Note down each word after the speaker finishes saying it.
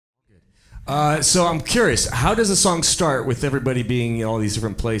So I'm curious, how does a song start with everybody being in all these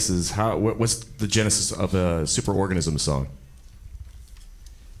different places? What's the genesis of a Superorganism song?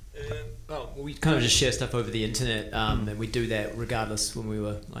 Well, we kind of just share stuff over the internet, and we do that regardless when we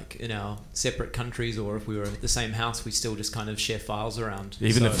were like in our separate countries, or if we were at the same house, we still just kind of share files around.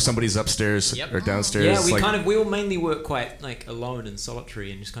 Even if somebody's upstairs or downstairs. Yeah, we all mainly work quite like alone and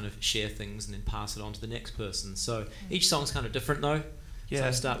solitary, and just kind of share things and then pass it on to the next person. So each song's kind of different though. Yeah,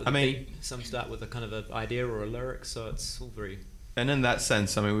 some start with a beat, some start with a kind of an idea or a lyric. So it's all very. And in that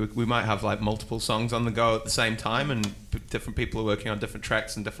sense, I mean, we might have like multiple songs on the go at the same time, and different people are working on different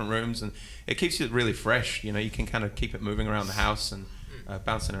tracks in different rooms, and it keeps you really fresh. You know, you can kind of keep it moving around the house and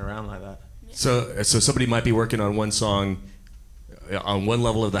bouncing it around like that. So somebody might be working on one song on one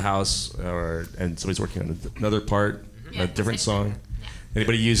level of the house, and somebody's working on another part, a different song. Yeah.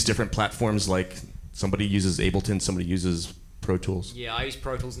 Anybody use different platforms? Like somebody uses Ableton, somebody uses Pro Tools? Yeah, I use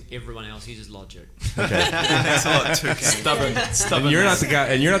Pro Tools and everyone else uses Logic. Okay. That's a lot too stubborn. And you're not the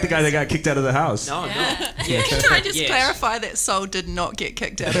guy that got kicked out of the house. No. Can I just clarify that Sol did not get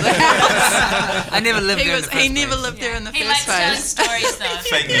kicked out of the house? I never lived there. He never lived there in the first place. He likes telling stories though.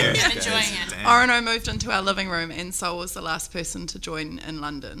 Fake news. I'm enjoying it. Orono moved into our living room, and Sol was the last person to join in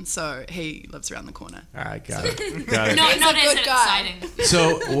London, so he lives around the corner. I got it. Got it. Not as exciting.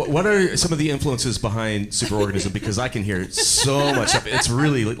 So, what are some of the influences behind Superorganism? Because I can hear so much stuff. It's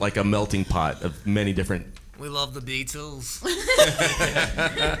really like a melting pot of many different. We love the Beatles.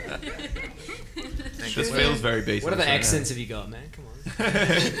 This feels very Beatles. What other accents have you got, man? Come on.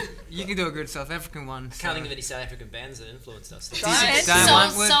 You can do a good South African one. Can't think of any South African bands that influenced us.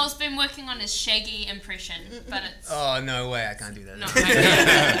 Sol's been working on his Shaggy impression, but it's... Oh, no way, I can't do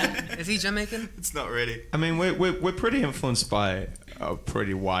that. No. Is he Jamaican? It's not really. I mean, we're pretty influenced by a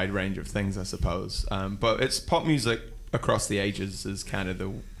pretty wide range of things, I suppose. But it's pop music across the ages is kind of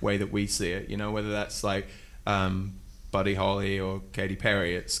the way that we see it. You know, whether that's like Buddy Holly or Katy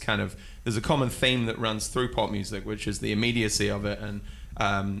Perry, it's kind of, there's a common theme that runs through pop music, which is the immediacy of it, and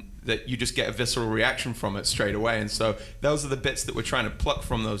that you just get a visceral reaction from it straight away. And so those are the bits that we're trying to pluck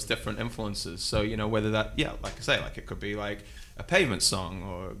from those different influences. So, you know, whether that, like I say, like it could be like a Pavement song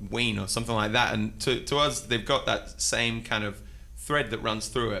or Ween or something like that. And to us, they've got that same kind of thread that runs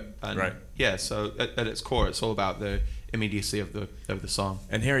through it. And right. Yeah, so at its core, it's all about the immediacy of the song.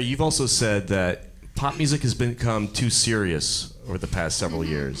 And Harry, you've also said that pop music has become too serious over the past several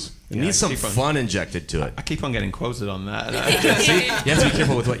years. It needs some fun injected to it. I keep on getting quoted on that. See? You have to be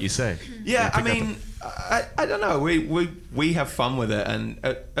careful with what you say. Yeah, I mean, I don't know. We have fun with it, and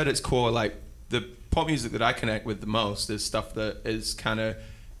at its core, like the pop music that I connect with the most is stuff that is kind of,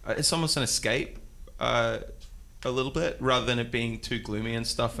 it's almost an escape a little bit, rather than it being too gloomy and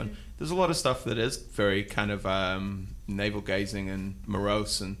stuff. And there's a lot of stuff that is very kind of navel gazing and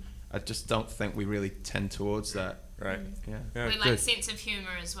morose, and I just don't think we really tend towards that. Right. Yeah. We like sense of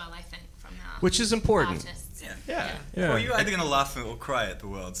humour as well, I think, from our which is important. artists. Yeah. Well, you're either going to laugh or cry at the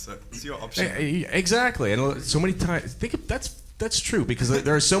world, so it's your option. Exactly. And so many times, that's true, because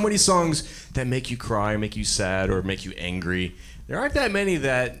there are so many songs that make you cry, make you sad, or make you angry. There aren't that many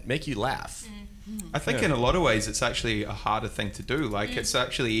that make you laugh. I think in a lot of ways it's actually a harder thing to do. Like it's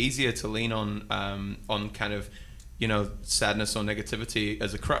actually easier to lean on kind of, you know, sadness or negativity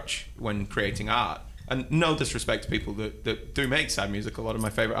as a crutch when creating art. And no disrespect to people that do make sad music. A lot of my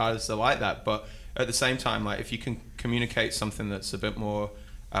favorite artists are like that. But at the same time, like if you can communicate something that's a bit more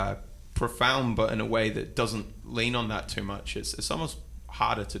profound, but in a way that doesn't lean on that too much, it's almost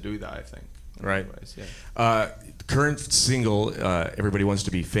harder to do that, I think. Right. Ways, yeah. Current single, Everybody Wants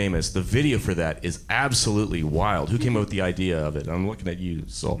to Be Famous, the video for that is absolutely wild. Who came up with the idea of it? I'm looking at you,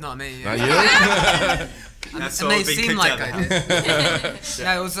 Sol. Not me. Not you? It may seem like I did.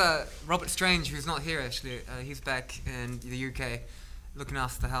 No, it was Robert Strange, who's not here actually. He's back in the UK looking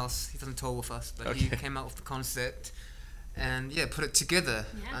after the house. He's on tour with us, but he came out with the concept and put it together.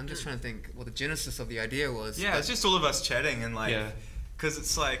 I'm just trying to think what the genesis of the idea was. Yeah, it's just all of us chatting and like, because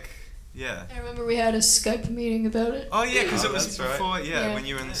it's like, yeah. I remember we had a Skype meeting about it. Oh yeah, because it was before, right. When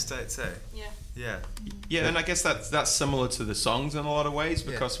you were in the States, Yeah, and I guess that's similar to the songs in a lot of ways,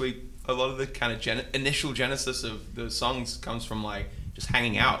 because a lot of the kind of initial genesis of the songs comes from like just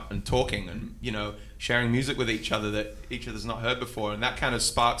hanging out and talking and, you know, sharing music with each other that each other's not heard before, and that kind of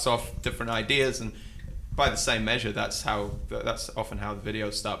sparks off different ideas, and by the same measure that's often how the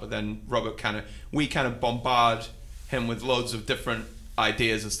videos start. But then we kind of bombard him with loads of different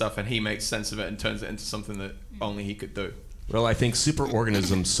ideas and stuff, and he makes sense of it and turns it into something that only he could do. Well, I think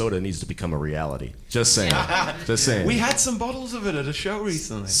Superorganism soda needs to become a reality. Just saying. Just saying. We had some bottles of it at a show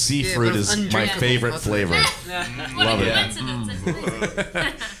recently. Sea fruit is my favorite flavor. What a coincidence, isn't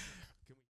it?